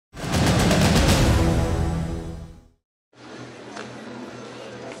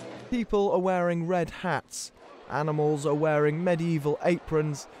People are wearing red hats, animals are wearing medieval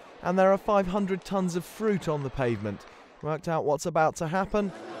aprons, and there are 500 tons of fruit on the pavement. Worked out what's about to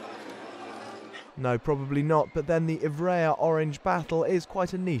happen? No, probably not, but then the Ivrea Orange Battle is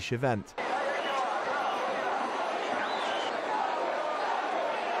quite a niche event.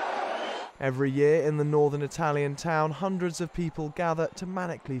 Every year in the northern Italian town, hundreds of people gather to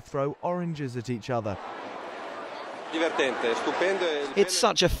manically throw oranges at each other. It's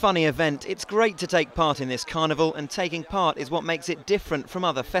such a funny event. It's great to take part in this carnival, and taking part is what makes it different from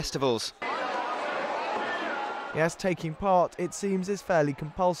other festivals. Yes, taking part, it seems, is fairly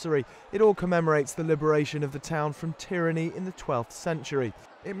compulsory. It all commemorates the liberation of the town from tyranny in the 12th century.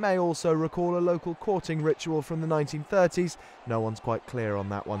 It may also recall a local courting ritual from the 1930s. No one's quite clear on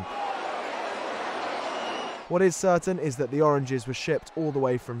that one. What is certain is that the oranges were shipped all the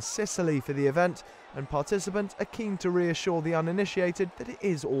way from Sicily for the event, and participants are keen to reassure the uninitiated that it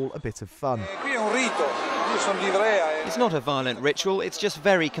is all a bit of fun. It's not a violent ritual, it's just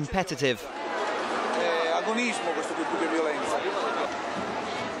very competitive.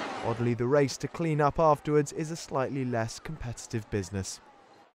 Oddly, the race to clean up afterwards is a slightly less competitive business.